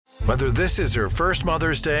Whether this is her first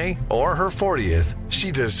Mother's Day or her 40th, she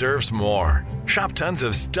deserves more. Shop tons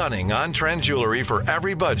of stunning on-trend jewelry for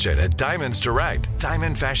every budget at Diamonds Direct.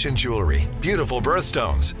 Diamond fashion jewelry, beautiful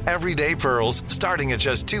birthstones, everyday pearls starting at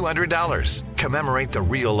just $200. Commemorate the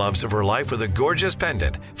real loves of her life with a gorgeous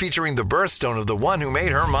pendant featuring the birthstone of the one who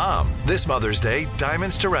made her mom. This Mother's Day,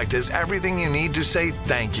 Diamonds Direct is everything you need to say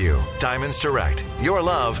thank you. Diamonds Direct. Your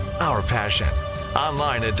love, our passion.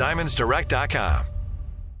 Online at diamondsdirect.com.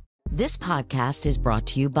 This podcast is brought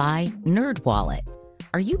to you by NerdWallet.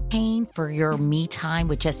 Are you paying for your me time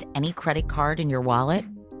with just any credit card in your wallet?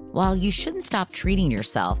 While you shouldn't stop treating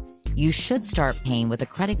yourself, you should start paying with a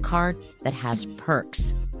credit card that has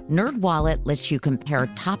perks. NerdWallet lets you compare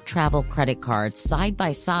top travel credit cards side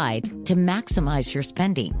by side to maximize your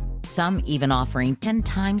spending. Some even offering 10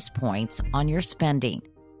 times points on your spending.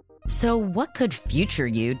 So what could future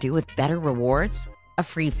you do with better rewards? A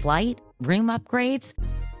free flight? Room upgrades?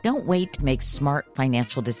 Don't wait to make smart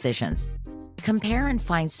financial decisions. Compare and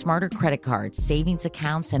find smarter credit cards, savings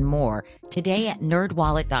accounts, and more today at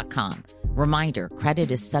nerdwallet.com. Reminder, credit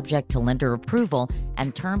is subject to lender approval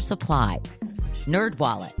and terms apply.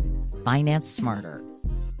 NerdWallet. Finance smarter.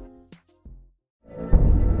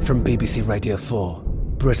 From BBC Radio 4,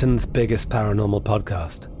 Britain's biggest paranormal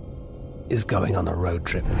podcast is going on a road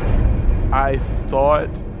trip. I thought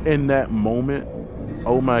in that moment,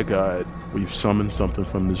 oh my God, we've summoned something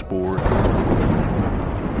from this board.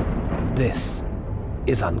 This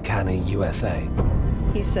is Uncanny USA.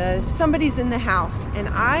 He says, somebody's in the house, and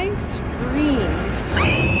I screamed.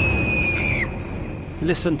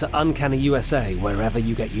 Listen to Uncanny USA wherever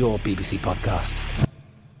you get your BBC podcasts,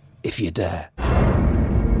 if you dare.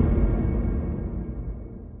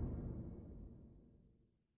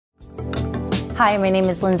 Hi, my name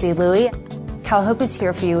is Lindsay Louie. CalHope is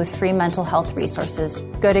here for you with free mental health resources.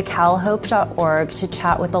 Go to calhope.org to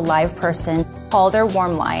chat with a live person. Call their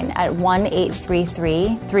warm line at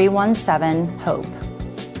 1-833-317-HOPE.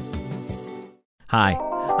 Hi,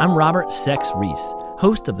 I'm Robert Sex Reese,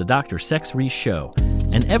 host of the Dr. Sex Reese Show.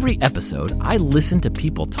 And every episode, I listen to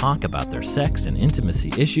people talk about their sex and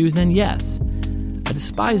intimacy issues, and yes, I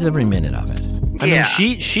despise every minute of it. I mean,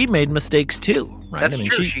 she made mistakes too, right? That's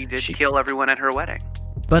true. She did kill everyone at her wedding.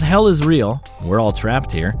 But hell is real, we're all trapped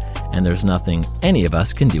here, and there's nothing any of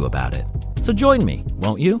us can do about it. So join me,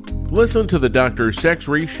 won't you? Listen to the Dr. Sex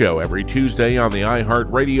Reese Show every Tuesday on the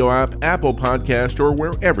iHeartRadio app, Apple Podcast, or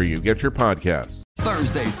wherever you get your podcasts.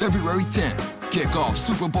 Thursday, February 10th. Kick off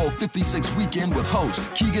Super Bowl 56 weekend with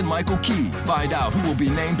host Keegan-Michael Key. Find out who will be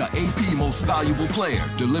named the AP Most Valuable Player,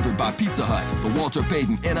 delivered by Pizza Hut, the Walter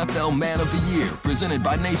Payton NFL Man of the Year, presented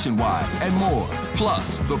by Nationwide, and more.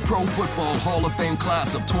 Plus, the Pro Football Hall of Fame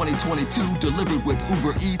class of 2022, delivered with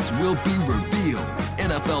Uber Eats, will be revealed.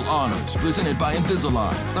 NFL Honors, presented by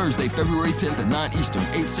Invisalign, Thursday, February 10th at 9 Eastern,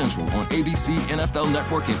 8 Central on ABC, NFL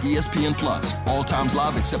Network, and ESPN+. All times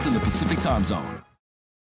live except in the Pacific Time Zone.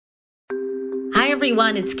 Hi,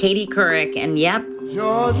 everyone. It's Katie Couric. And yep,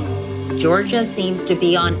 Georgia seems to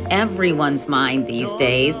be on everyone's mind these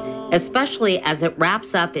days, especially as it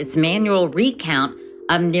wraps up its manual recount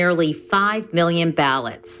of nearly 5 million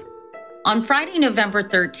ballots. On Friday, November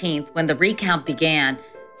 13th, when the recount began,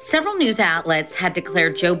 several news outlets had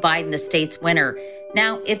declared Joe Biden the state's winner.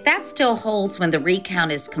 Now, if that still holds when the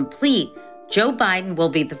recount is complete, Joe Biden will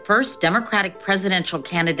be the first Democratic presidential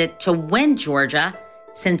candidate to win Georgia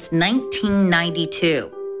since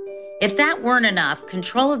 1992. If that weren't enough,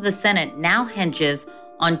 control of the Senate now hinges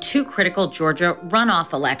on two critical Georgia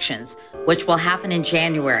runoff elections, which will happen in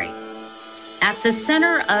January. At the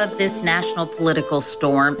center of this national political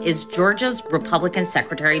storm is Georgia's Republican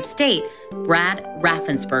Secretary of State, Brad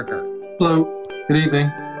Raffensperger. Hello, good evening.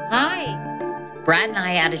 Hi. Brad and I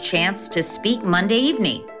had a chance to speak Monday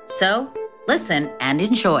evening, so listen and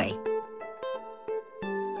enjoy.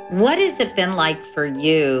 What has it been like for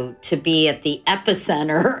you to be at the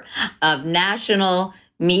epicenter of national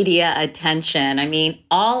media attention? I mean,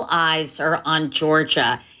 all eyes are on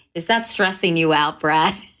Georgia. Is that stressing you out,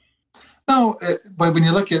 Brad? No, but when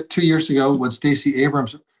you look at 2 years ago when Stacey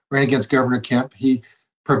Abrams ran against Governor Kemp, he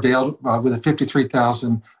prevailed with a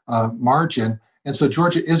 53,000 margin. And so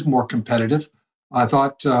Georgia is more competitive. I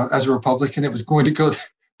thought as a Republican, it was going to go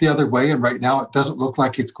the other way. And right now it doesn't look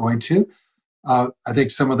like it's going to. I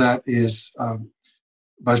think some of that is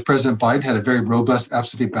Vice President Biden had a very robust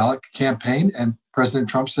absentee ballot campaign, and President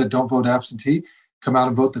Trump said, don't vote absentee, come out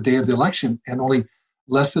and vote the day of the election. And only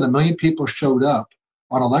less than 1 million people showed up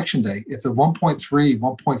on election day. If the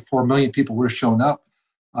 1.4 million people would have shown up,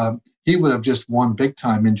 he would have just won big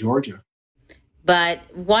time in Georgia. But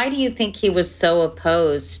why do you think he was so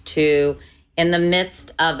opposed to in the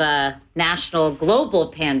midst of a national global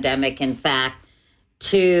pandemic, in fact,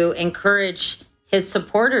 to encourage his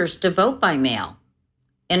supporters to vote by mail.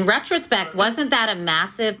 In retrospect, wasn't that a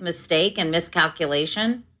massive mistake and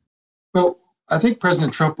miscalculation? Well, I think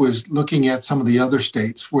President Trump was looking at some of the other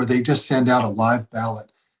states where they just send out a live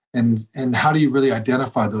ballot. And how do you really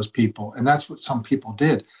identify those people? And that's what some people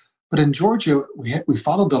did. But in Georgia, we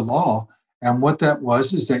followed the law. And what that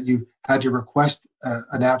was is that you had to request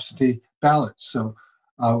an absentee ballot. So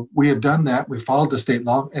we have done that. We followed the state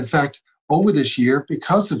law. In fact, over this year,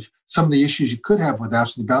 because of some of the issues you could have with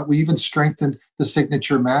absentee ballot, we even strengthened the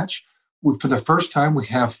signature match. For the first time, we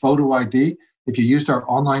have photo ID. If you used our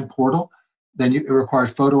online portal, then it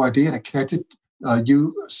required photo ID and it connected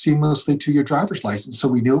you seamlessly to your driver's license. So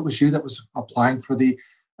we knew it was you that was applying for the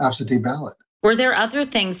absentee ballot. Were there other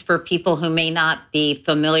things for people who may not be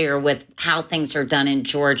familiar with how things are done in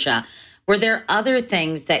Georgia? Were there other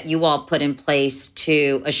things that you all put in place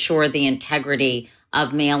to assure the integrity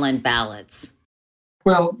of mail-in ballots?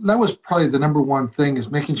 Well, that was probably the number one thing, is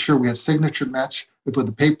making sure we had signature match with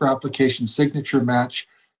the paper application, signature match,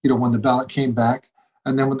 when the ballot came back,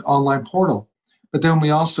 and then with the online portal. But then we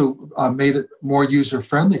also made it more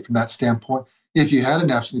user-friendly from that standpoint. If you had an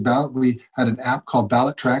absentee ballot, we had an app called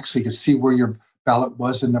Ballot Track, so you could see where your ballot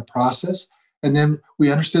was in the process. And then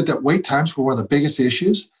we understood that wait times were one of the biggest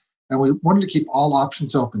issues, and we wanted to keep all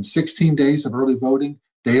options open, 16 days of early voting,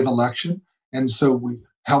 day of election. And so we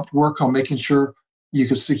helped work on making sure you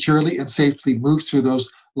could securely and safely move through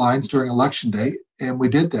those lines during election day, and we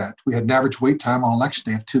did that. We had an average wait time on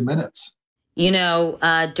election day of 2 minutes.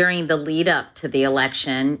 During the lead up to the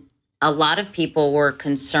election, a lot of people were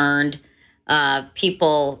concerned.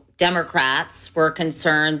 Democrats were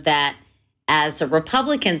concerned that as a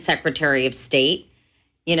Republican Secretary of State,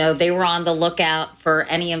 they were on the lookout for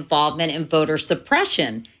any involvement in voter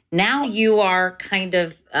suppression. Now you are kind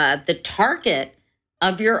of the target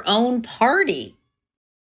of your own party.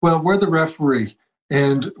 Well, we're the referee,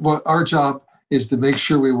 and what our job is to make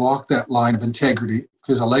sure we walk that line of integrity,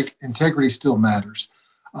 because integrity still matters.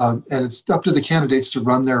 And it's up to the candidates to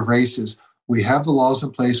run their races. We have the laws in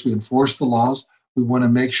place. We enforce the laws. We want to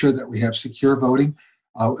make sure that we have secure voting.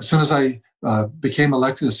 As soon as I became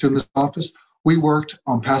elected, assumed this office, we worked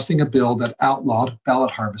on passing a bill that outlawed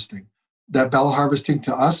ballot harvesting. That ballot harvesting,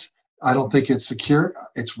 to us, I don't think it's secure.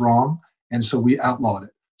 It's wrong. And so we outlawed it.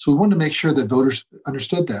 So we wanted to make sure that voters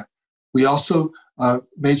understood that. We also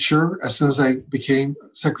made sure, as soon as I became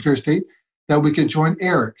Secretary of State, that we could join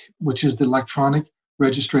ERIC, which is the Electronic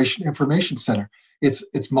Registration Information Center.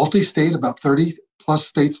 It's multi-state, about 30 plus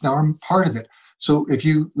states now are part of it. So if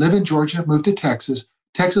you live in Georgia, move to Texas,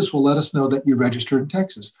 Texas will let us know that you registered in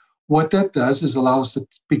Texas. What that does is allow us to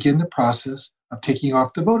begin the process of taking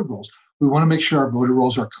off the voter rolls. We want to make sure our voter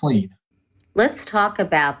rolls are clean. Let's talk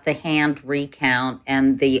about the hand recount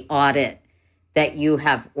and the audit that you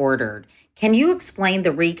have ordered. Can you explain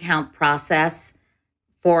the recount process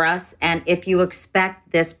for us, and if you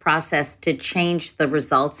expect this process to change the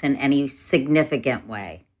results in any significant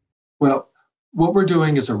way? Well, what we're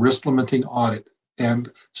doing is a risk limiting audit,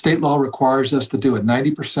 and state law requires us to do a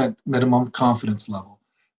 90% minimum confidence level.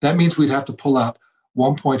 That means we'd have to pull out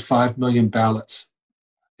 1.5 million ballots.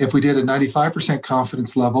 If we did a 95%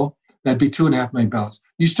 confidence level, that'd be 2.5 million ballots.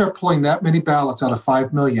 You start pulling that many ballots out of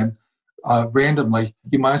 5 million randomly,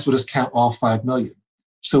 you might as well just count all 5 million.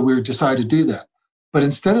 So we decided to do that. But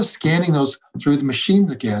instead of scanning those through the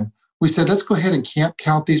machines again, we said, let's go ahead and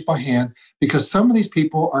count these by hand, because some of these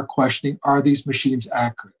people are questioning, are these machines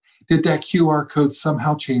accurate? Did that QR code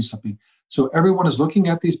somehow change something? So everyone is looking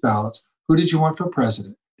at these ballots. Who did you want for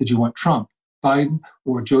president? Did you want Trump, Biden,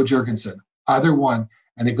 or Joe Jorgensen? Either one.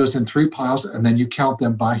 And it goes in 3 piles, and then you count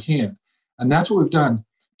them by hand. And that's what we've done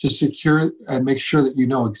to secure and make sure that you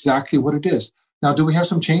know exactly what it is. Now, do we have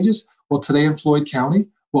some changes? Well, today in Floyd County,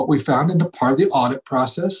 what we found in the part of the audit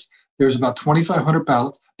process, there's about 2,500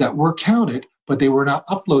 ballots that were counted, but they were not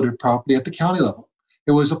uploaded properly at the county level.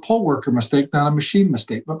 It was a poll worker mistake, not a machine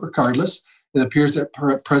mistake. But regardless, it appears that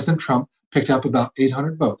President Trump picked up about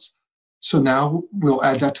 800 votes. So now we'll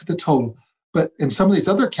add that to the total. But in some of these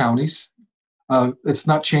other counties, it's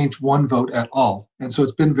not changed 1 vote at all. And so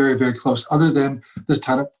it's been very, very close, other than this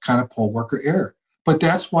kind of poll worker error. But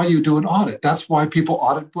that's why you do an audit. That's why people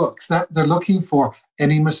audit books. That they're looking for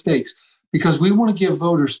any mistakes, because we want to give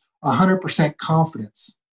voters 100%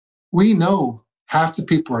 confidence. We know half the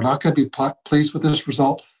people are not going to be pleased with this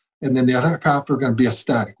result, and then the other half are going to be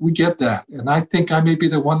ecstatic. We get that. And I think I may be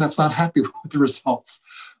the one that's not happy with the results.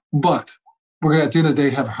 But we're going to, at the end of the day,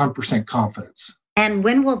 have 100% confidence. And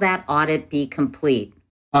when will that audit be complete?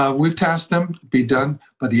 We've tasked them to be done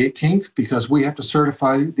by the 18th because we have to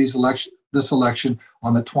certify this election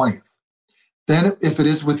on the 20th. Then if it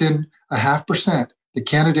is within 0.5%, the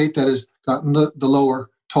candidate that has gotten the lower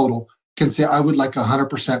total can say, I would like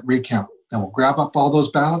 100% recount. Then we'll grab up all those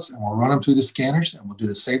ballots and we'll run them through the scanners and we'll do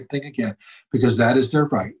the same thing again because that is their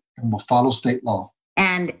right and we'll follow state law.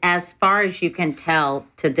 And as far as you can tell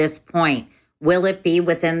to this point, will it be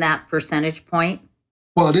within that percentage point?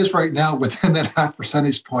 Well, it is right now within that 0.5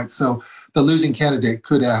 percentage point. So the losing candidate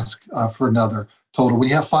could ask for another total. When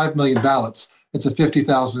you have 5 million ballots, it's a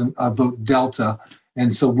 50,000 vote delta.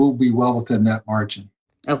 And so we'll be well within that margin.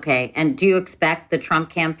 Okay. And do you expect the Trump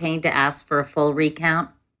campaign to ask for a full recount?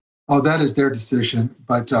 Oh, that is their decision.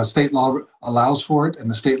 But state law allows for it, and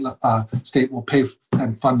the state will pay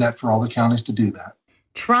and fund that for all the counties to do that.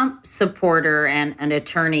 Trump supporter and an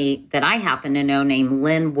attorney that I happen to know named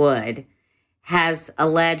Lynn Wood has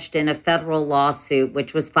alleged in a federal lawsuit,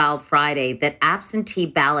 which was filed Friday, that absentee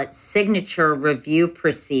ballot signature review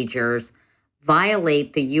procedures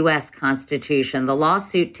violate the U.S. Constitution. The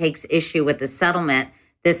lawsuit takes issue with the settlement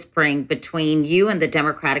this spring between you and the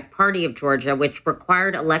Democratic Party of Georgia, which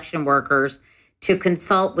required election workers to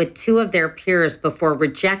consult with two of their peers before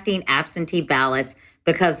rejecting absentee ballots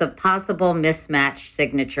because of possible mismatched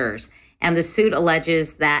signatures. And the suit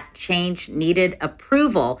alleges that change needed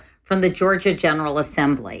approval from the Georgia General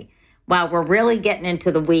Assembly. Wow, we're really getting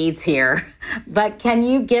into the weeds here, but can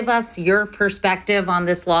you give us your perspective on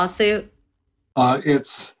this lawsuit?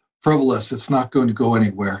 It's frivolous. It's not going to go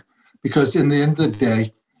anywhere because in the end of the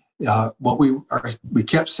day, we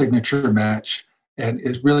kept signature match, and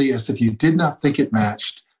it really is. If you did not think it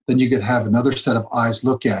matched, then you could have another set of eyes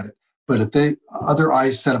look at it. But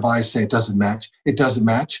if set of eyes say it doesn't match, it doesn't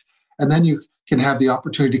match, and then you can have the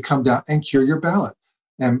opportunity to come down and cure your ballot,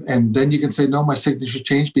 and then you can say, no, my signature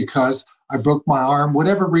changed because I broke my arm,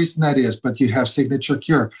 whatever reason that is. But you have signature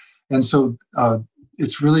cure, and so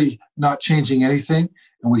it's really not changing anything.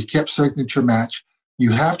 And we kept signature match.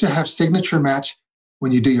 You have to have signature match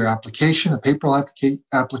when you do your application, a paper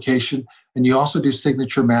application, and you also do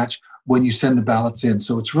signature match when you send the ballots in.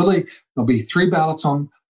 So it's really, there'll be 3 ballots on,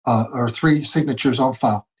 or 3 signatures on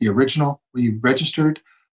file. The original, when you registered,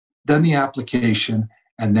 then the application,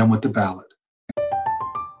 and then with the ballot.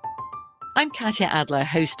 I'm Katya Adler,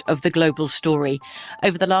 host of The Global Story.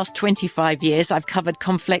 Over the last 25 years, I've covered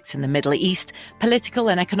conflicts in the Middle East, political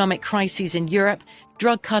and economic crises in Europe,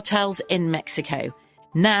 drug cartels in Mexico.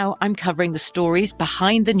 Now I'm covering the stories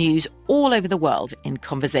behind the news all over the world in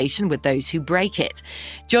conversation with those who break it.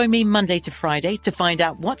 Join me Monday to Friday to find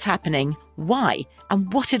out what's happening, why,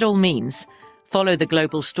 and what it all means. Follow The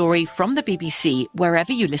Global Story from the BBC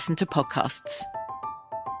wherever you listen to podcasts.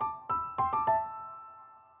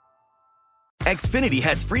 Xfinity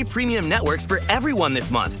has free premium networks for everyone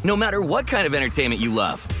this month, no matter what kind of entertainment you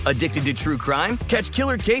love. Addicted to true crime? Catch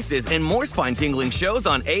killer cases and more spine-tingling shows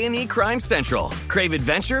on A&E Crime Central. Crave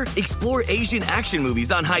adventure? Explore Asian action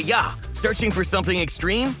movies on Hi-Ya. Searching for something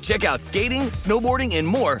extreme? Check out skating, snowboarding, and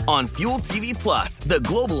more on Fuel TV Plus, the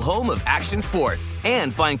global home of action sports.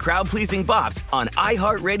 And find crowd-pleasing bops on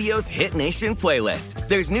iHeartRadio's Hit Nation playlist.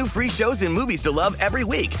 There's new free shows and movies to love every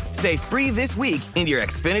week. Say free this week in your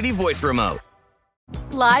Xfinity voice remote.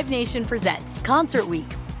 Live Nation presents Concert Week.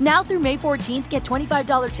 Now through May 14th, get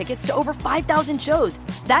 $25 tickets to over 5,000 shows.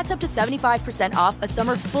 That's up to 75% off a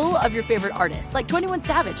summer full of your favorite artists like 21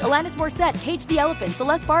 Savage, Alanis Morissette, Cage the Elephant,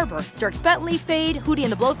 Celeste Barber, Dierks Bentley, Fade, Hootie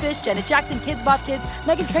and the Blowfish, Janet Jackson, Kidz Bop Kids,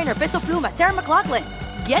 Meghan Trainor, Peso Pluma, Sarah McLachlan.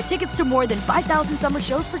 Get tickets to more than 5,000 summer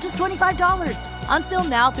shows for just $25. On sale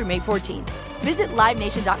now through May 14th. Visit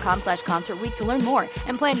LiveNation.com/Concert Week to learn more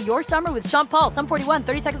and plan your summer with Sean Paul, Sum 41,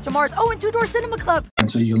 30 Seconds to Mars, and Two Door Cinema Club.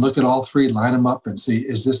 And so you look at all 3, line them up and see,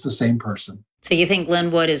 is this the same person? So you think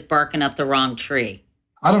Lynn Wood is barking up the wrong tree?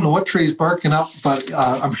 I don't know what tree he's barking up, but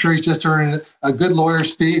I'm sure he's just earning a good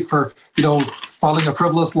lawyer's fee for, filing a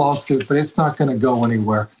frivolous lawsuit, but it's not going to go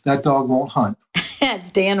anywhere. That dog won't hunt.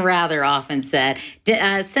 As Dan Rather often said.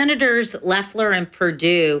 Senators Loeffler and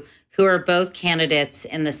Perdue, who are both candidates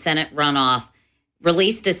in the Senate runoff,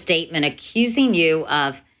 released a statement accusing you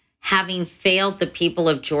of having failed the people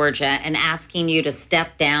of Georgia and asking you to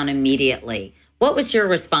step down immediately. What was your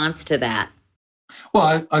response to that?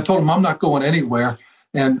 Well, I told them I'm not going anywhere.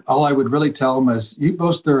 And all I would really tell them is, you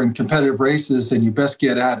both are in competitive races and you best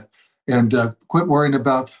get at it. And quit worrying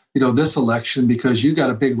about, this election, because you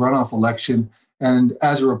got a big runoff election. And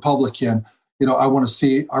as a Republican, I want to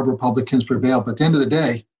see our Republicans prevail. But at the end of the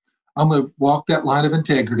day, I'm going to walk that line of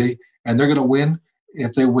integrity, and they're going to win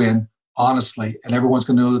if they win honestly. And everyone's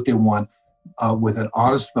going to know that they won with an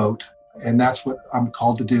honest vote. And that's what I'm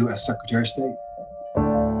called to do as Secretary of State.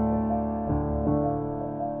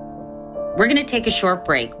 We're going to take a short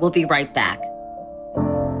break. We'll be right back.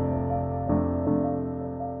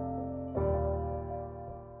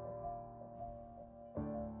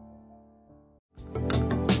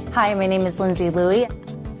 Hi, my name is Lindsay Louie.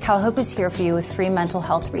 CalHope is here for you with free mental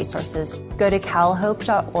health resources. Go to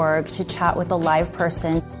calhope.org to chat with a live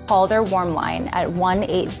person. Call their warm line at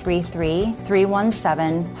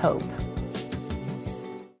 1-833-317-HOPE.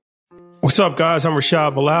 What's up, guys? I'm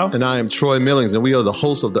Rashad Bilal. And I am Troy Millings, and we are the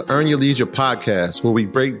hosts of the Earn Your Leisure podcast, where we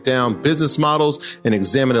break down business models and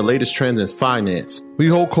examine the latest trends in finance. We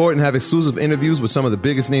hold court and have exclusive interviews with some of the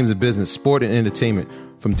biggest names in business, sport, and entertainment.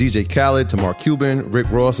 From DJ Khaled to Mark Cuban,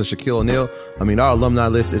 Rick Ross, and Shaquille O'Neal. I mean, our alumni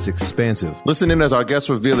list is expansive. Listen in as our guests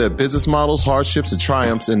reveal their business models, hardships, and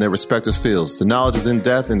triumphs in their respective fields. The knowledge is in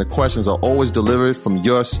depth, and the questions are always delivered from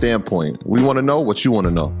your standpoint. We want to know what you want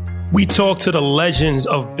to know. We talk to the legends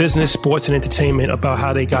of business, sports, and entertainment about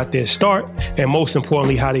how they got their start and, most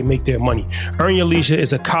importantly, how they make their money. Earn Your Leisure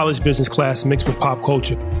is a college business class mixed with pop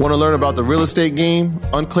culture. Want to learn about the real estate game?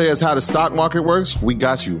 Unclear as how the stock market works? We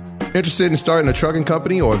got you. Interested in starting a trucking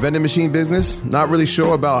company or a vending machine business? Not really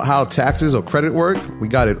sure about how taxes or credit work? We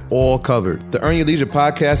got it all covered. The Earn Your Leisure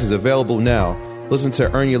podcast is available now. Listen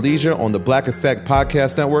to Earn Your Leisure on the Black Effect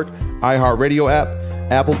Podcast Network, iHeartRadio app,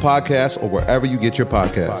 Apple Podcasts, or wherever you get your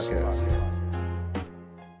podcasts.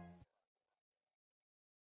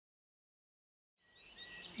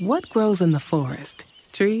 What grows in the forest?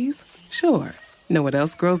 Trees? Sure. Know what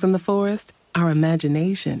else grows in the forest? Our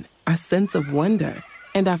imagination, our sense of wonder,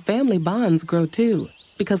 and our family bonds grow too.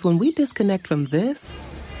 Because when we disconnect from this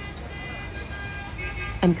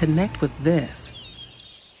and connect with this,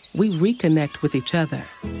 we reconnect with each other.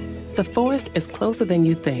 The forest is closer than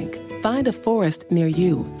you think. Find a forest near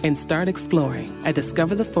you and start exploring at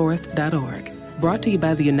discovertheforest.org. Brought to you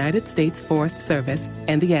by the United States Forest Service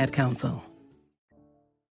and the Ad Council.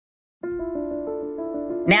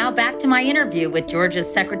 Now back to my interview with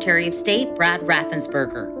Georgia's Secretary of State, Brad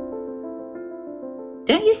Raffensperger.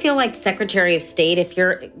 Don't you feel like Secretary of State, if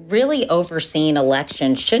you're really overseeing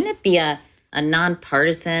elections, shouldn't it be a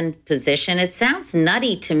nonpartisan position? It sounds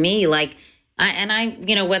nutty to me. Like,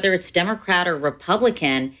 whether it's Democrat or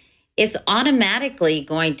Republican, it's automatically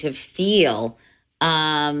going to feel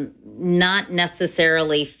not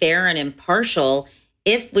necessarily fair and impartial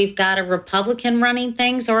if we've got a Republican running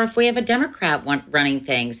things or if we have a Democrat running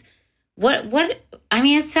things.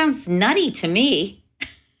 It sounds nutty to me.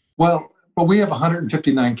 Well, we have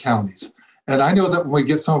 159 counties. And I know that when we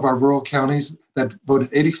get some of our rural counties that voted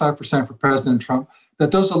 85% for President Trump,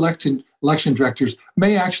 that those election directors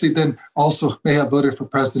may actually then also may have voted for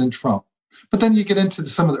President Trump. But then you get into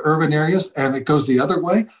some of the urban areas and it goes the other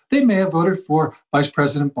way. They may have voted for Vice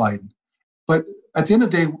President Biden. But at the end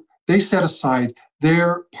of the day, they set aside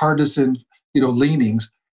their partisan,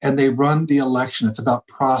 leanings and they run the election. It's about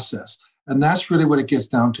process. And that's really what it gets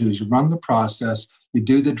down to is you run the process, you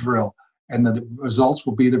do the drill, and then the results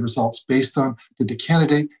will be the results based on did the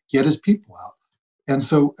candidate get his people out. And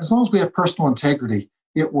so as long as we have personal integrity,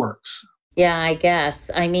 it works. Yeah, I guess.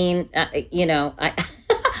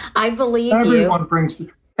 I believe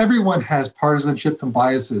everyone has partisanship and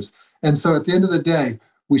biases. And so at the end of the day,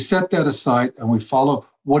 we set that aside and we follow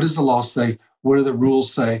what does the law say, what do the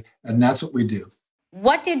rules say, and that's what we do.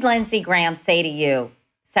 What did Lindsey Graham say to you,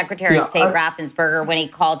 Secretary of State Raffensperger, when he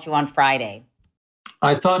called you on Friday?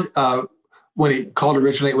 I thought when he called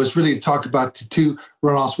originally, it was really to talk about the two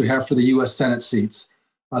runoffs we have for the U.S. Senate seats,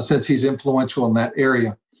 since he's influential in that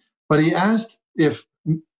area. But he asked if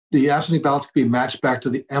the absentee ballots could be matched back to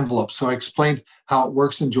the envelope. So I explained how it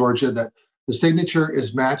works in Georgia, that the signature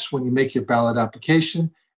is matched when you make your ballot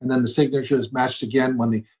application, and then the signature is matched again when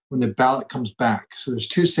the ballot comes back. So there's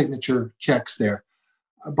two signature checks there.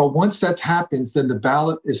 But once that happens, then the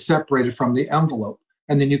ballot is separated from the envelope,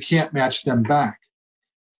 and then you can't match them back.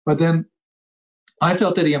 But then I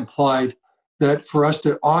felt that he implied that for us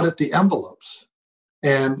to audit the envelopes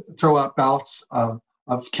and throw out ballots of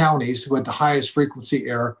counties who had the highest frequency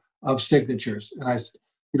error of signatures. And I,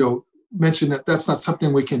 mentioned that that's not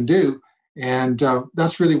something we can do. And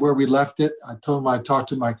that's really where we left it. I told him I'd talk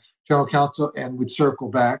to my general counsel and we'd circle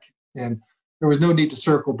back. And there was no need to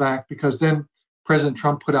circle back because then President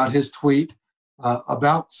Trump put out his tweet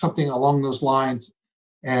about something along those lines.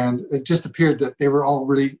 And it just appeared that they were all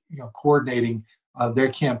really, coordinating their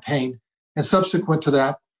campaign. And subsequent to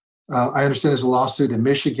that, I understand there's a lawsuit in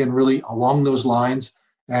Michigan really along those lines.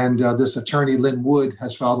 And this attorney, Lynn Wood,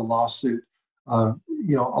 has filed a lawsuit,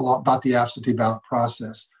 about the absentee ballot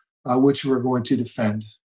process, which we're going to defend.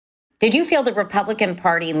 Did you feel the Republican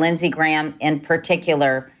Party, Lindsey Graham in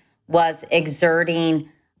particular, was exerting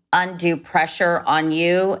undue pressure on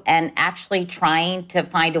you and actually trying to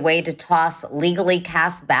find a way to toss legally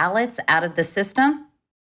cast ballots out of the system?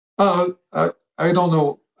 I don't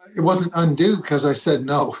know. It wasn't undue because I said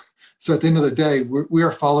no. So at the end of the day, we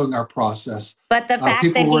are following our process. But the fact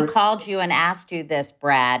that he called you and asked you this,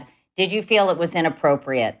 Brad, did you feel it was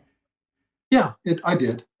inappropriate? Yeah, I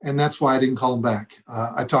did. And that's why I didn't call him back.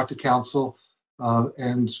 I talked to counsel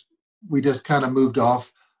and we just kind of moved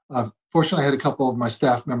off. Fortunately, I had a couple of my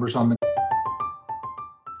staff members on the.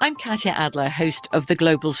 I'm Katya Adler, host of The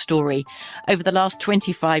Global Story. Over the last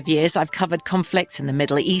 25 years, I've covered conflicts in the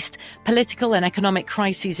Middle East, political and economic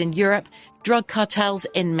crises in Europe, drug cartels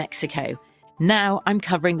in Mexico. Now I'm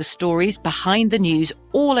covering the stories behind the news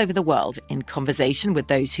all over the world in conversation with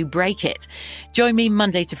those who break it. Join me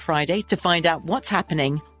Monday to Friday to find out what's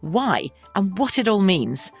happening, why, and what it all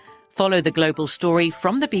means. Follow The Global Story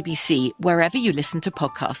from the BBC wherever you listen to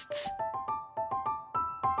podcasts.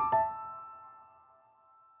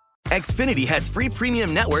 Xfinity has free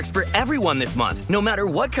premium networks for everyone this month, no matter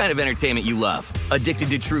what kind of entertainment you love. Addicted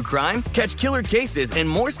to true crime? Catch killer cases and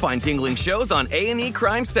more spine-tingling shows on A&E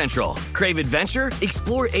Crime Central. Crave adventure?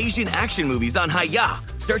 Explore Asian action movies on Hi-YAH.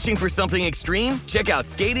 Searching for something extreme? Check out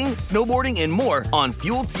skating, snowboarding, and more on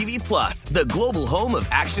Fuel TV Plus, the global home of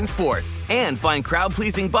action sports. And find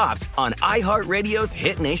crowd-pleasing bops on iHeartRadio's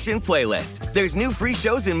Hit Nation playlist. There's new free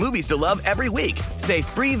shows and movies to love every week. Say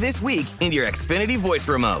free this week in your Xfinity voice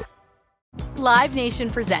remote. Live Nation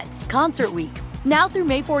presents Concert Week. Now through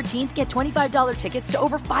May 14th, get $25 tickets to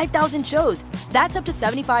over 5,000 shows. That's up to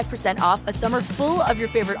 75% off a summer full of your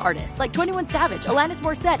favorite artists like 21 Savage, Alanis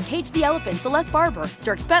Morissette, Cage the Elephant, Celeste Barber,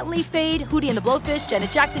 Dierks Bentley, Fade, Hootie and the Blowfish,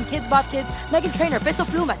 Janet Jackson, Kidz Bop Kids, Meghan Trainor, Peso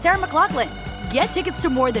Pluma, Sarah McLachlan. Get tickets to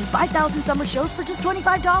more than 5,000 summer shows for just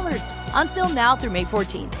 $25. Until now through May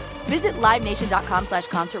 14th. Visit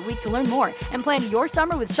LiveNation.com/Concert Week to learn more and plan your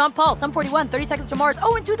summer with Sean Paul, Sum 41, 30 Seconds to Mars,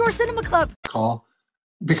 and Two Door Cinema Club. Call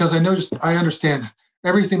because I understand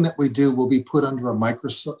everything that we do will be put under a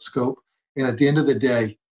microscope. And at the end of the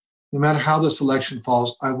day, no matter how this election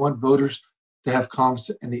falls, I want voters to have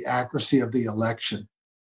confidence in the accuracy of the election.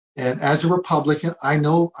 And as a Republican, I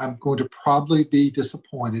know I'm going to probably be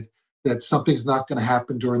disappointed that something's not going to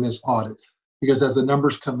happen during this audit, because as the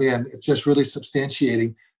numbers come in, it's just really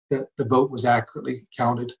substantiating that the vote was accurately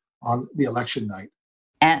counted on the election night.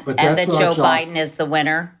 And that Joe Biden is the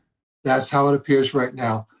winner? That's how it appears right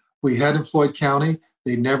now. We had in Floyd County,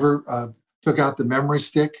 they never took out the memory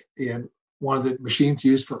stick in one of the machines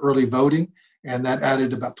used for early voting, and that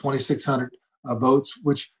added about 2,600 votes,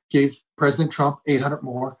 which gave President Trump 800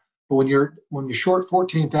 more. But when you're short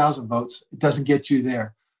 14,000 votes, it doesn't get you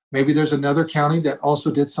there. Maybe there's another county that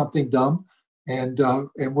also did something dumb, and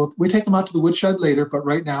we take them out to the woodshed later. But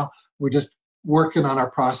right now, we're just working on our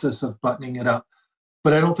process of buttoning it up.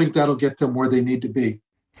 But I don't think that'll get them where they need to be.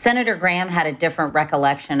 Senator Graham had a different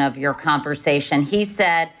recollection of your conversation. He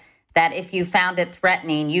said that if you found it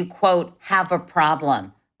threatening, you, quote, have a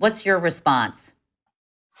problem. What's your response?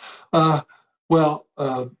 I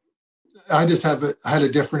just had a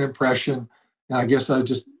different impression. And I guess I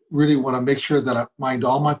just really want to make sure that I mind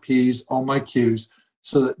all my P's, all my Q's,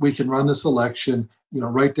 so that we can run this election,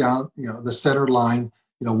 right down, the center line,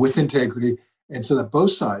 with integrity. And so that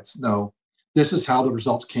both sides know this is how the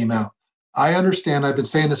results came out. I understand, I've been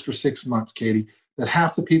saying this for 6 months, Katie, that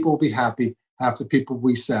half the people will be happy, half the people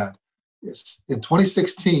will be sad. In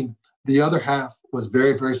 2016, the other half was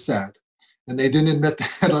very, very sad. And they didn't admit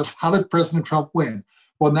that. How did President Trump win?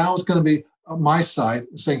 Well, now it's going to be my side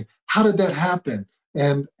saying, how did that happen?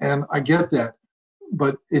 And I get that.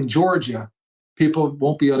 But in Georgia, people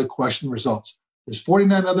won't be able to question results. There's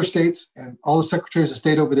 49 other states, and all the secretaries of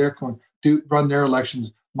state over there can run their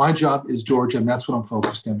elections. My job is Georgia, and that's what I'm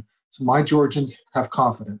focused in. So my Georgians have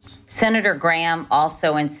confidence. Senator Graham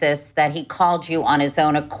also insists that he called you on his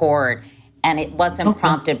own accord, and it wasn't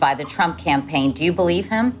prompted by the Trump campaign. Do you believe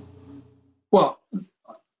him? Well,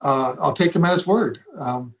 I'll take him at his word.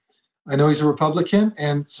 I know he's a Republican,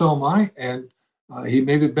 and so am I, and he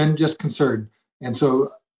may have been just concerned. And so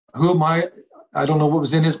who am I? I don't know what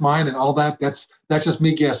was in his mind and all that. That's just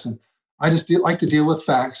me guessing. I just like to deal with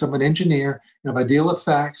facts. I'm an engineer, and if I deal with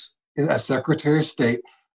facts as Secretary of State,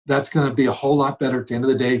 that's going to be a whole lot better at the end of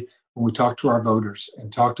the day when we talk to our voters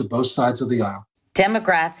and talk to both sides of the aisle.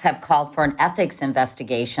 Democrats have called for an ethics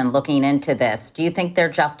investigation looking into this. Do you think they're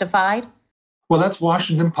justified? Well, that's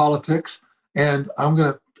Washington politics, and I'm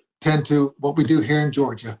going to tend to what we do here in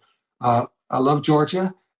Georgia. I love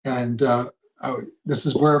Georgia, and this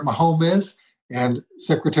is where my home is, and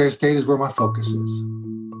Secretary of State is where my focus is.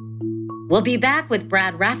 We'll be back with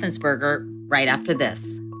Brad Raffensperger right after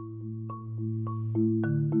this.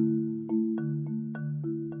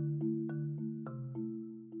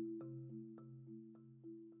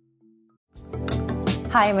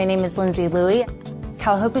 Hi, my name is Lindsay Louie.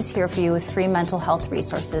 CalHope is here for you with free mental health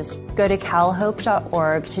resources. Go to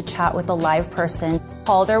calhope.org to chat with a live person.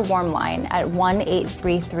 Call their warm line at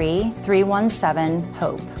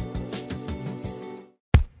 1-833-317-HOPE.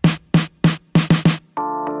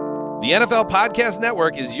 The NFL Podcast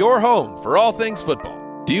Network is your home for all things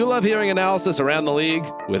football. Do you love hearing analysis around the league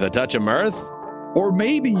with a touch of mirth? Or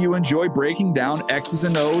maybe you enjoy breaking down X's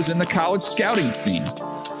and O's in the college scouting scene.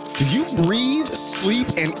 Do you breathe, sleep,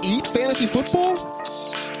 and eat fantasy football?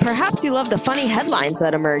 Perhaps you love the funny headlines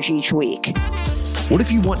that emerge each week. What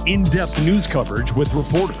if you want in-depth news coverage with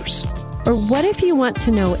reporters? Or what if you want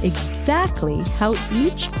to know exactly how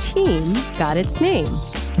each team got its name?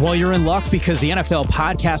 Well, you're in luck because the NFL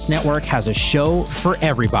Podcast Network has a show for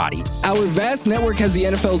everybody. Our vast network has the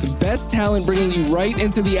NFL's best talent bringing you right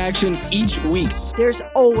into the action each week. There's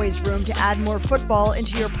always room to add more football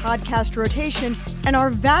into your podcast rotation, and our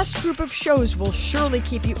vast group of shows will surely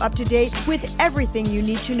keep you up to date with everything you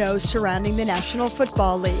need to know surrounding the National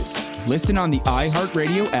Football League. Listen on the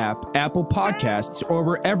iHeartRadio app, Apple Podcasts, or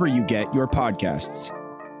wherever you get your podcasts.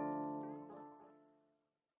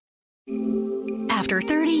 After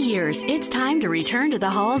 30 years, it's time to return to the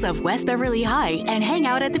halls of West Beverly High and hang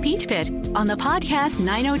out at the Peach Pit. On the podcast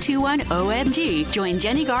 9021 OMG, join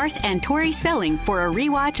Jenny Garth and Tori Spelling for a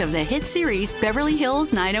rewatch of the hit series Beverly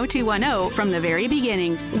Hills 90210 from the very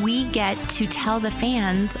beginning. We get to tell the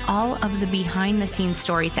fans all of the behind-the-scenes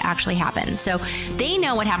stories that actually happen. So they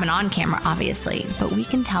know what happened on camera, obviously, but we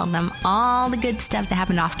can tell them all the good stuff that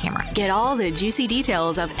happened off camera. Get all the juicy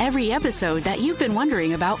details of every episode that you've been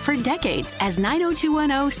wondering about for decades as 90210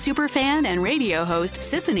 superfan and radio host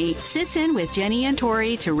Sissany sits in with Jenny and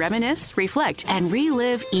Tori to reminisce, reflect, and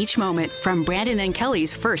relive each moment, from Brandon and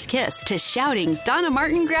Kelly's first kiss to shouting, Donna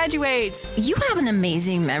Martin graduates. You have an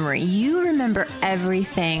amazing memory. You remember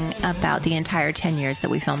everything about the entire 10 years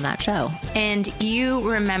that we filmed that show. And you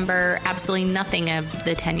remember absolutely nothing of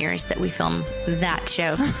the 10 years that we filmed that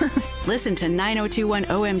show. Listen to 9021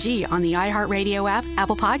 OMG on the iHeartRadio app,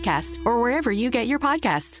 Apple Podcasts, or wherever you get your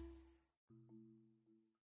podcasts.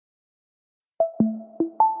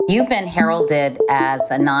 You've been heralded as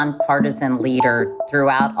a nonpartisan leader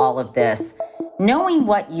throughout all of this. Knowing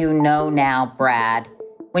what you know now, Brad,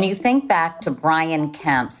 when you think back to Brian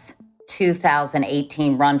Kemp's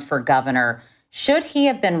 2018 run for governor, should he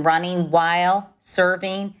have been running while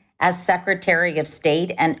serving as Secretary of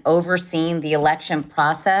State and overseeing the election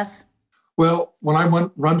process? Well, when I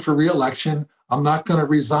run for re-election, I'm not going to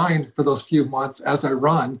resign for those few months as I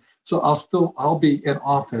run. So I'll be in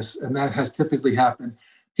office, and that has typically happened.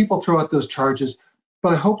 People throw out those charges,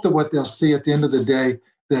 but I hope that what they'll see at the end of the day,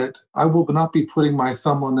 that I will not be putting my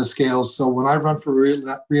thumb on the scales. So when I run for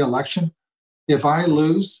re-election, if I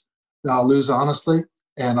lose, I'll lose honestly,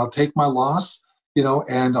 and I'll take my loss,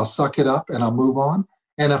 and I'll suck it up and I'll move on.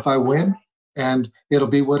 And if I win, and it'll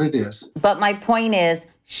be what it is. But my point is,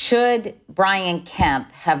 should Brian Kemp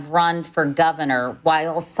have run for governor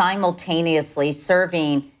while simultaneously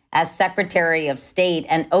serving as Secretary of State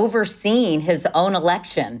and overseeing his own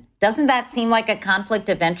election? Doesn't that seem like a conflict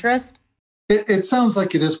of interest? It sounds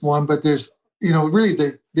like it is one, but there's, really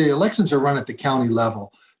the elections are run at the county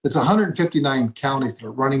level. It's 159 counties that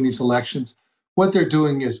are running these elections. What they're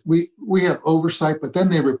doing is we have oversight, but then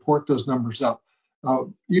they report those numbers up.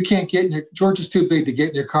 You can't Georgia's too big to get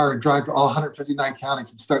in your car and drive to all 159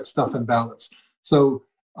 counties and start stuffing ballots. So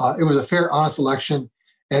it was a fair, honest election,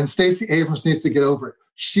 and Stacey Abrams needs to get over it.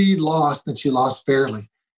 She lost, and she lost fairly.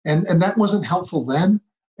 And that wasn't helpful then,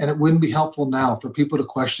 and it wouldn't be helpful now for people to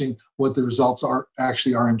question what the results are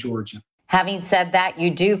in Georgia. Having said that,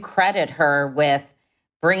 you do credit her with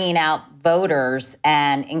bringing out voters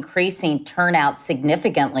and increasing turnout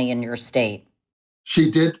significantly in your state.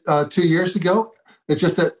 She did 2 years ago. It's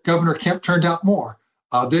just that Governor Kemp turned out more.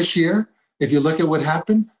 This year, if you look at what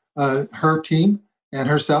happened, her team and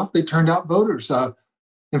herself, they turned out voters.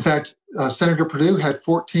 In fact, Senator Perdue had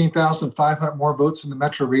 14,500 more votes in the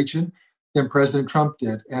metro region than President Trump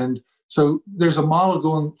did. And so there's a model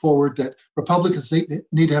going forward that Republicans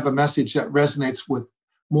need to have a message that resonates with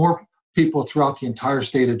more people throughout the entire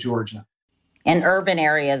state of Georgia. In urban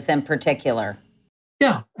areas in particular.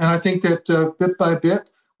 Yeah, and I think that bit by bit,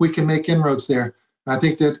 we can make inroads there. And I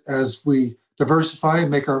think that as we diversify and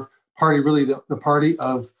make our party really the party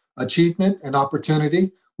of achievement and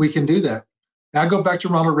opportunity, we can do that. I go back to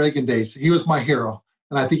Ronald Reagan days. He was my hero,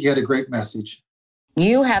 and I think he had a great message.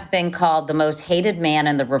 You have been called the most hated man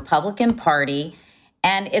in the Republican Party,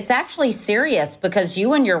 and it's actually serious because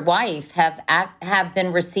you and your wife have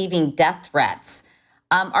been receiving death threats.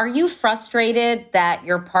 Are you frustrated that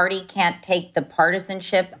your party can't take the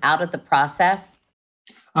partisanship out of the process?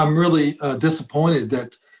 I'm really disappointed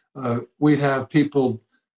that we have people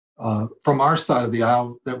from our side of the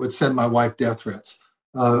aisle that would send my wife death threats.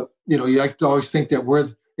 You like to always think that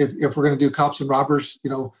if we're going to do cops and robbers,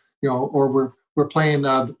 or we're playing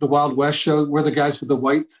the Wild West show, we're the guys with the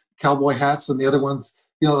white cowboy hats, and the other ones,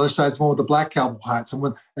 the other side's one with the black cowboy hats,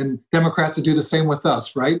 and Democrats would do the same with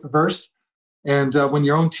us, right? Reverse. And when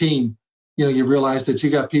your own team, you realize that you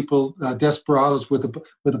got people, desperados with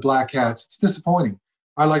the black hats. It's disappointing.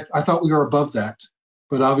 I thought we were above that,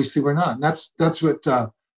 but obviously we're not. And that's what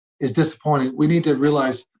is disappointing. We need to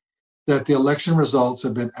realize that the election results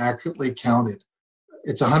have been accurately counted.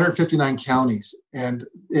 It's 159 counties, and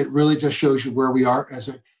it really just shows you where we are as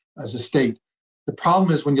a state. The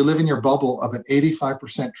problem is when you live in your bubble of an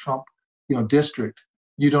 85% Trump, district,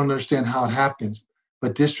 you don't understand how it happens.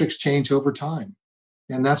 But districts change over time,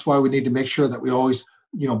 and that's why we need to make sure that we always,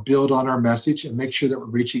 build on our message and make sure that we're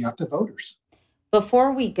reaching out to voters.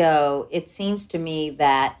 Before we go, it seems to me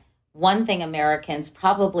that one thing Americans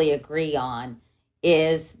probably agree on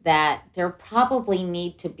is that there probably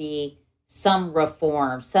need to be some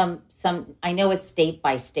reform, some. I know it's state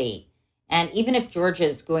by state, and even if Georgia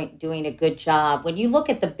is doing a good job, when you look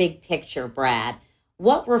at the big picture, Brad,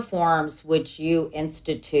 what reforms would you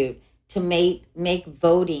institute to make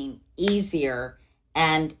voting easier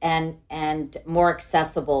and more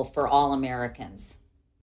accessible for all Americans?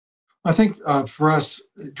 I think for us,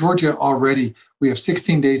 Georgia already, we have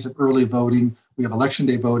 16 days of early voting, we have election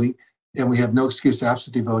day voting, and we have no excuse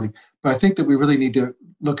absentee voting. But I think that we really need to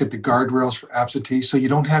look at the guardrails for absentee so you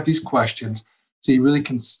don't have these questions, so you really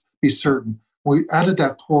can be certain. When we added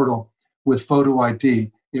that portal with photo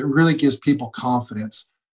ID, it really gives people confidence.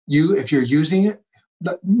 If you're using it,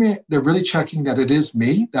 they're really checking that it is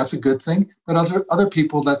me. That's a good thing. But other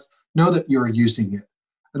people that know that you're using it.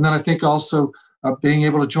 And then I think also being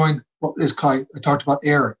able to join what is called, I talked about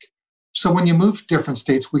ERIC. So when you move different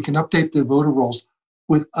states, we can update the voter rolls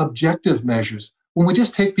with objective measures. When we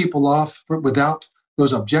just take people off without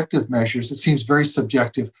those objective measures, it seems very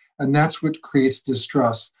subjective. And that's what creates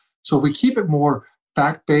distrust. So if we keep it more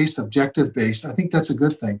fact-based, objective-based, I think that's a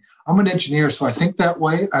good thing. I'm an engineer, so I think that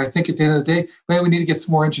way. I think at the end of the day, maybe we need to get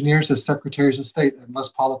some more engineers as secretaries of state and less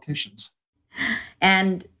politicians.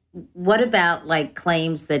 And what about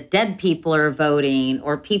claims that dead people are voting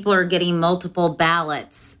or people are getting multiple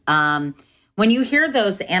ballots? When you hear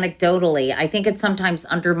those anecdotally, I think it sometimes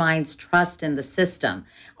undermines trust in the system.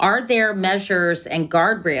 Are there measures and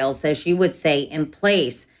guardrails, as you would say, in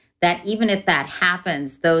place that even if that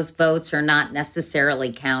happens, those votes are not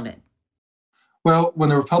necessarily counted? Well, when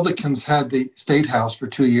the Republicans had the State House for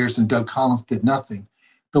 2 years and Doug Collins did nothing,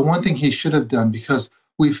 the one thing he should have done, because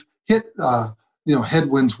we've hit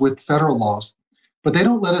headwinds with federal laws, but they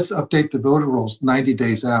don't let us update the voter rolls 90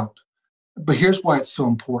 days out. But here's why it's so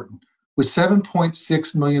important. With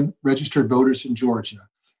 7.6 million registered voters in Georgia,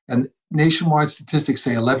 and nationwide statistics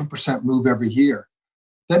say 11% move every year,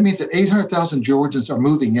 that means that 800,000 Georgians are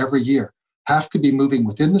moving every year. Half could be moving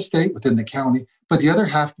within the state, within the county, but the other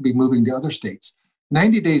half could be moving to other states.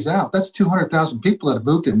 90 days out, that's 200,000 people that have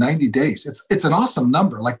moved in 90 days. It's an awesome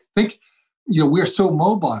number. Think, we're so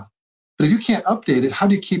mobile. But if you can't update it, how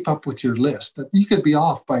do you keep up with your list? That you could be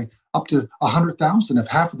off by up to 100,000 if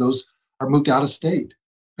half of those are moved out of state.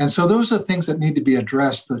 And so those are things that need to be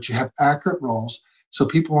addressed, so that you have accurate rolls so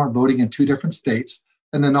people aren't voting in two different states.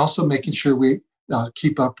 And then also making sure we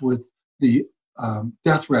keep up with the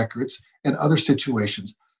death records and other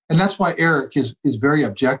situations. And that's why ERIC is very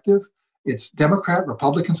objective. It's Democrat,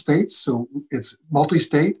 Republican states, so it's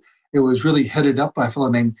multi-state. It was really headed up by a fellow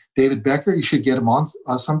named David Becker. You should get him on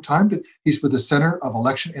sometime. He's with the Center of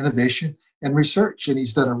Election Innovation and Research, and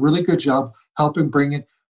he's done a really good job helping bring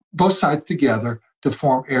both sides together to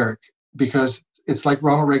form ERIC, because it's like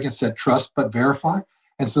Ronald Reagan said, trust but verify.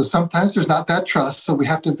 And so sometimes there's not that trust, so we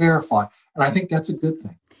have to verify. And I think that's a good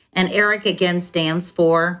thing. And ERIC again stands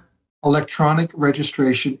for? Electronic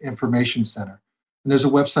Registration Information Center. And there's a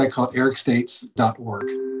website called ericstates.org.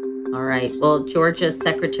 All right. Well, Georgia's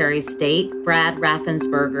Secretary of State, Brad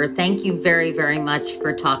Raffensperger, thank you very, very much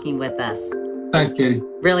for talking with us. Thanks, Katie.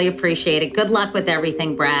 Really appreciate it. Good luck with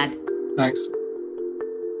everything, Brad. Thanks.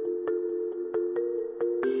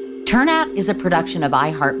 Turnout is a production of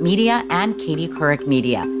iHeartMedia and Katie Couric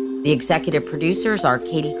Media. The executive producers are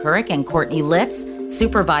Katie Couric and Courtney Litz.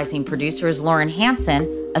 Supervising producer is Lauren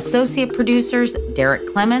Hansen. Associate producers,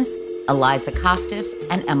 Derek Clements, Eliza Costas,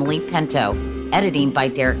 and Emily Pinto. Editing by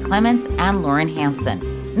Derek Clements and Lauren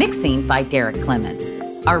Hansen. Mixing by Derek Clements.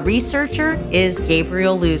 Our researcher is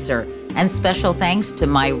Gabriel Loser. And special thanks to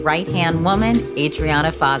my right-hand woman,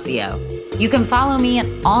 Adriana Fazio. You can follow me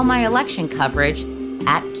in all my election coverage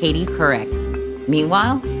at Katie Couric.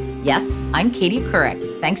 Meanwhile, yes, I'm Katie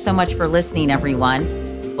Couric. Thanks so much for listening, everyone.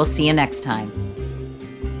 We'll see you next time.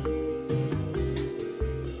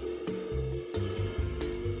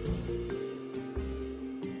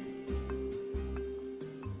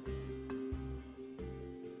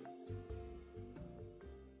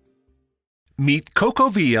 Meet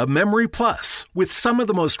CocoVia Memory Plus with some of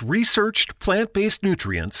the most researched plant-based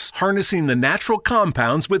nutrients harnessing the natural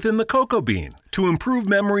compounds within the cocoa bean. To improve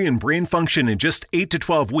memory and brain function in just 8 to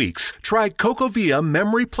 12 weeks, try CocoVia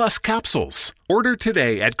Memory Plus capsules. Order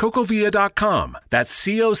today at cocovia.com. That's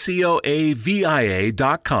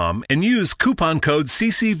COCOAVIA.com and use coupon code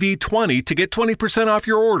CCV20 to get 20% off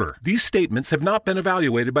your order. These statements have not been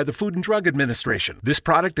evaluated by the Food and Drug Administration. This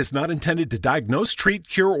product is not intended to diagnose, treat,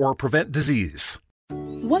 cure, or prevent disease.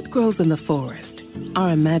 What grows in the forest?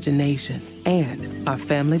 Our imagination and our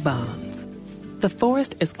family bonds. The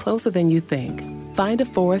forest is closer than you think. Find a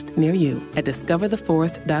forest near you at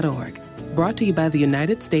discovertheforest.org. Brought to you by the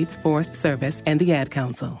United States Forest Service and the Ad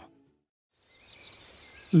Council.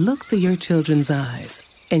 Look through your children's eyes,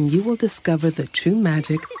 and you will discover the true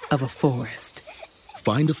magic of a forest.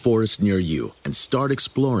 Find a forest near you and start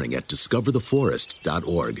exploring at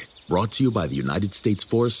discovertheforest.org. Brought to you by the United States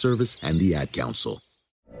Forest Service and the Ad Council.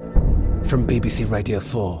 From BBC Radio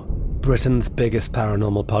 4, Britain's biggest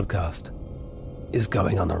paranormal podcast is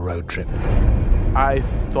going on a road trip. I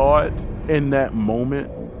thought in that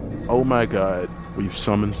moment, oh my God, we've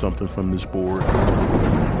summoned something from this board.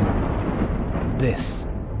 This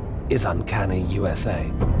is Uncanny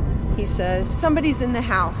USA. He says, somebody's in the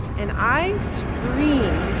house, and I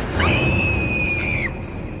screamed.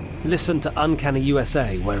 Listen to Uncanny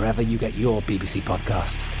USA wherever you get your BBC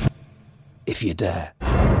podcasts, if you dare.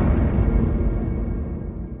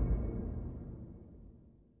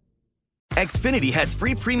 Xfinity has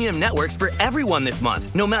free premium networks for everyone this month,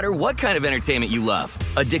 no matter what kind of entertainment you love.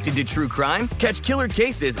 Addicted to true crime? Catch killer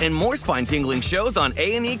cases and more spine-tingling shows on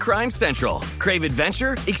A&E Crime Central. Crave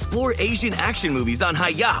adventure? Explore Asian action movies on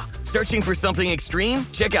Hi-YAH. Searching for something extreme?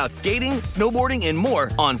 Check out skating, snowboarding, and more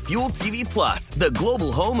on Fuel TV Plus, the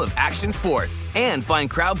global home of action sports. And find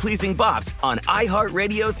crowd-pleasing bops on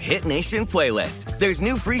iHeartRadio's Hit Nation playlist. There's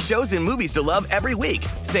new free shows and movies to love every week.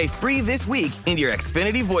 Say free this week in your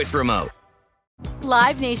Xfinity voice remote.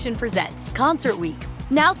 Live Nation presents Concert Week.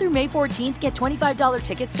 Now through May 14th, get $25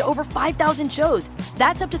 tickets to over 5,000 shows.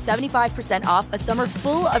 That's up to 75% off a summer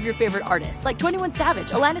full of your favorite artists like 21 Savage,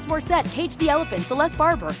 Alanis Morissette, Cage the Elephant, Celeste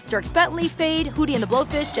Barber, Dierks Bentley, Fade, Hootie and the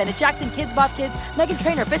Blowfish, Janet Jackson, Kids Bop Kids, Meghan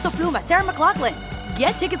Trainor, Peso Pluma, Sarah McLachlan.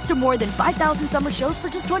 Get tickets to more than 5,000 summer shows for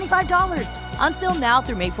just $25. On sale now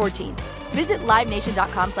through May 14th. Visit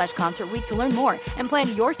livenation.com/Concert Week to learn more and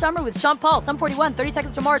plan your summer with Sean Paul, Sum 41, 30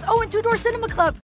 Seconds to Mars, and Two Door Cinema Club.